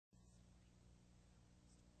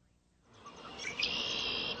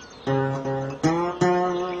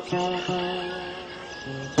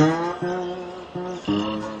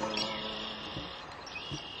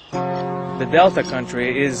Delta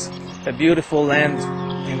country is a beautiful land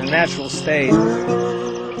in a natural state.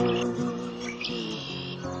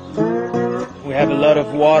 We have a lot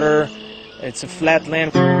of water. It's a flat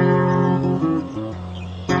land.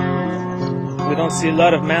 We don't see a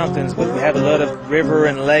lot of mountains, but we have a lot of river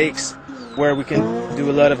and lakes where we can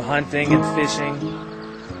do a lot of hunting and fishing.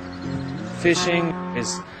 Fishing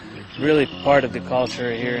is really part of the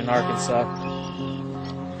culture here in Arkansas.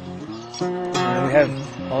 And we have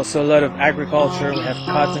also a lot of agriculture. We have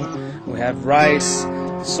cotton, we have rice,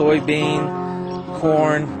 soybean,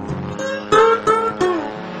 corn.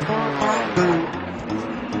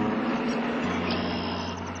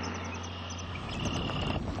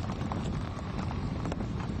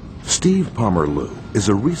 Steve Pomerleau is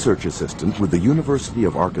a research assistant with the University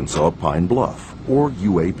of Arkansas-Pine Bluff, or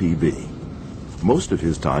UAPB. Most of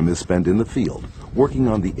his time is spent in the field, working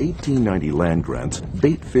on the 1890 land-grant's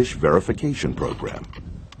bait fish verification program.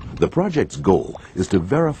 The project's goal is to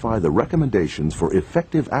verify the recommendations for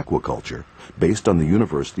effective aquaculture based on the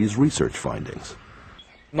university's research findings.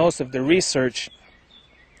 Most of the research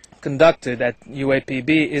conducted at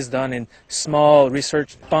UAPB is done in small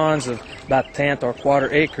research ponds of about 10 or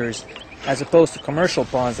quarter acres, as opposed to commercial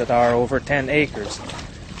ponds that are over 10 acres.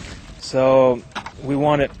 So we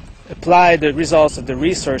want to apply the results of the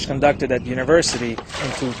research conducted at the university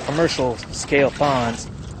into commercial scale ponds.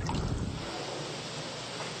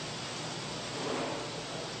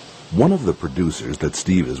 One of the producers that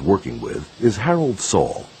Steve is working with is Harold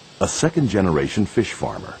Saul, a second-generation fish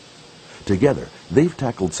farmer. Together, they've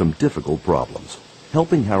tackled some difficult problems,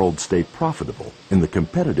 helping Harold stay profitable in the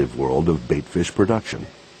competitive world of bait fish production.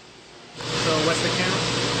 So what's the count?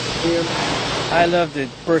 Here. I love the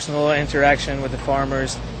personal interaction with the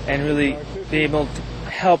farmers and really be able to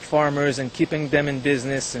help farmers and keeping them in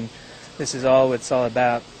business, and this is all it's all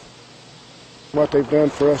about. What they've done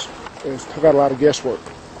for us is took out a lot of guesswork.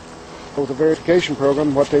 With the verification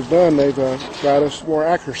program, what they've done, they've got us more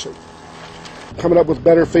accuracy. Coming up with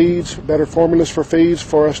better feeds, better formulas for feeds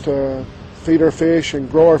for us to feed our fish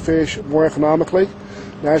and grow our fish more economically.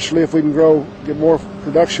 Naturally, if we can get more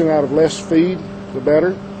production out of less feed, the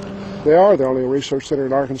better. They are the only research center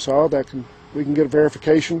in Arkansas that we can get a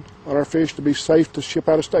verification on our fish to be safe to ship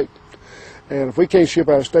out of state. And if we can't ship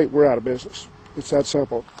out of state, we're out of business. It's that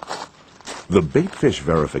simple. The bait fish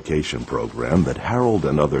verification program that Harold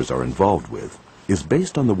and others are involved with is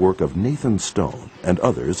based on the work of Nathan Stone and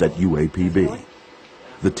others at UAPB.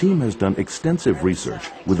 The team has done extensive research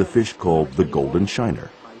with a fish called the golden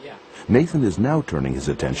shiner. Nathan is now turning his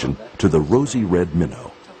attention to the rosy red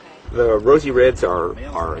minnow. The rosy reds are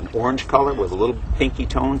an orange color with a little pinky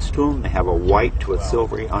tones to them. They have a white to a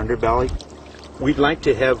silvery underbelly. We'd like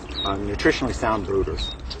to have nutritionally sound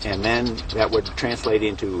brooders, and then that would translate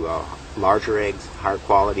into larger eggs, higher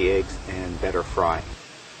quality eggs, and better fry.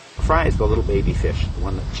 Fry is the little baby fish, the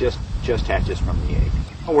one that just hatches from the egg.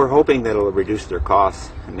 We're hoping that it'll reduce their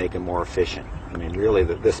costs and make them more efficient. I mean, really,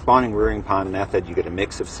 the spawning rearing pond method, you get a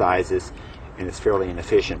mix of sizes, and it's fairly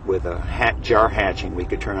inefficient. With a jar hatching, we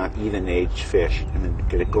could turn out even-aged fish and then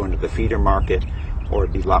get it go into the feeder market, or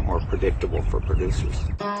it'd be a lot more predictable for producers.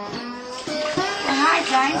 Hi,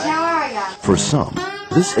 James. How are you? For some,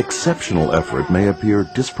 this exceptional effort may appear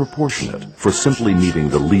disproportionate for simply meeting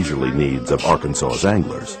the leisurely needs of Arkansas's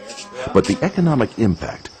anglers, but the economic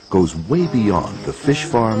impact goes way beyond the fish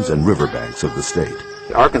farms and riverbanks of the state.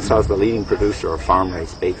 Arkansas is the leading producer of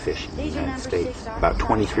farm-raised bait fish in the United States, about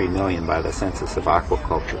 23 million by the census of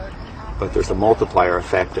aquaculture. But there's a multiplier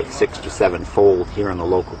effect of 6 to 7-fold here in the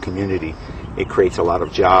local community. It creates a lot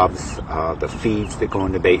of jobs. The feeds that go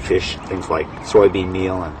into bait fish, things like soybean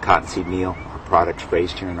meal and cottonseed meal, are products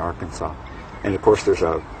raised here in Arkansas. And of course there's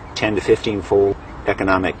a 10 to 15-fold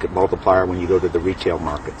economic multiplier when you go to the retail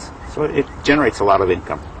markets. So it generates a lot of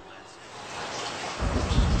income.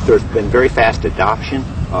 There's been very fast adoption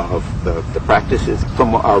of the practices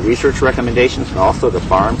from our research recommendations, and also the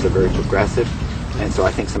farms are very progressive, and so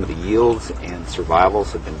I think some of the yields and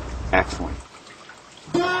survivals have been excellent.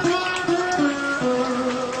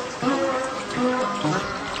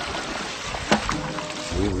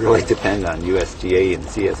 We really depend on USDA and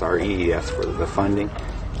CSREES for the funding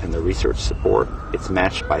and the research support. It's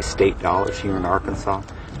matched by state dollars here in Arkansas,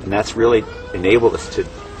 and that's really enabled us to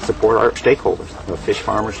support our stakeholders, the fish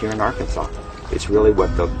farmers here in Arkansas. It's really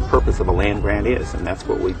what the purpose of a land grant is, and that's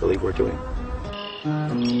what we believe we're doing.